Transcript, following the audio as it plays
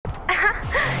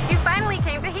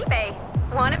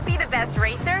Want to be the best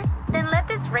racer? Then let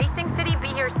this racing city be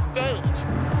your stage.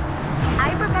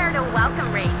 I prepared a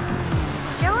welcome race.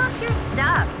 Show off your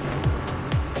stuff.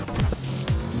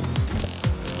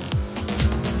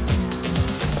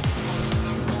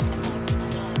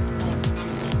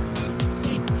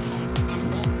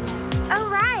 Oh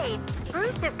right,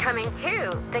 Bruce is coming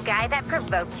too. The guy that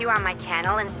provoked you on my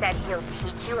channel and said he'll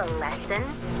teach you a lesson.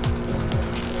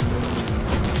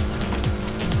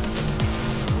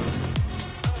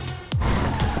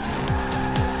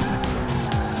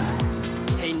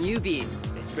 Newbie,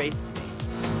 it's race day.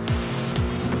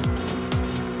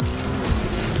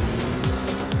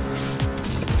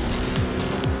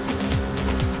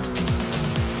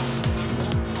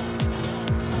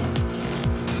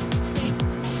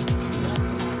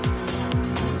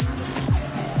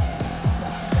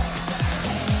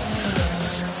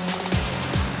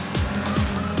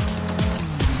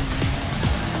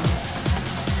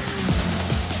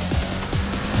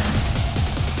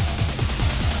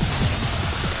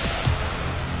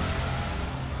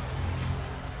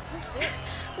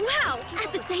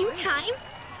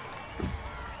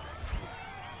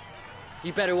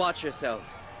 You better watch yourself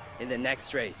in the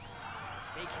next race.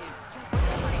 Hey, kid, just...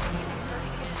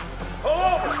 Pull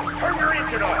over! Turn your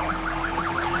engine off!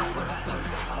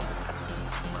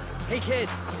 Hey, kid!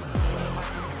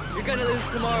 You're gonna lose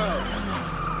tomorrow.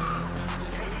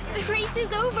 The race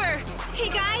is over! Hey,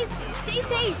 guys! Stay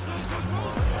safe!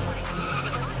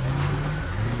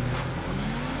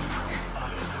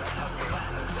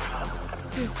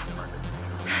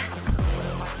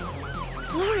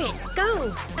 Floor it!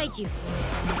 Go! Fight you.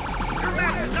 Your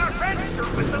map is not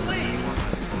registered with the league!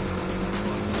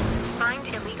 Find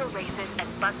illegal races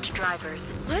and bust drivers.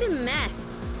 What a mess!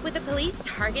 With the police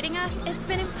targeting us, it's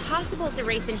been impossible to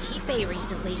race in Heat Bay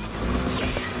recently.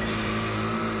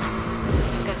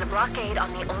 There's a blockade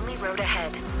on the only road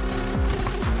ahead.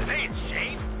 Are they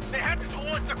insane? They have to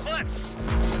towards the cliffs!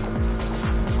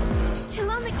 Still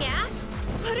on the gas?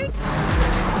 Put her...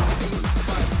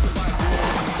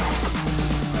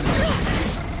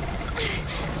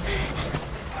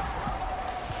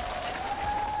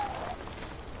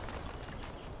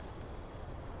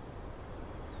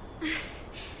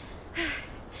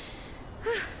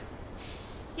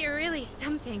 You're really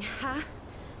something, huh?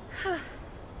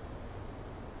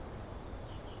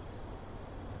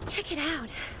 Check it out.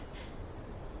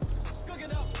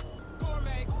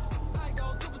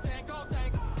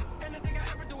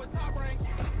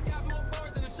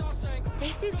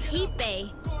 This is Heat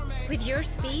Bay. With your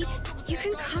speed, you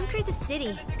can conquer the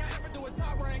city.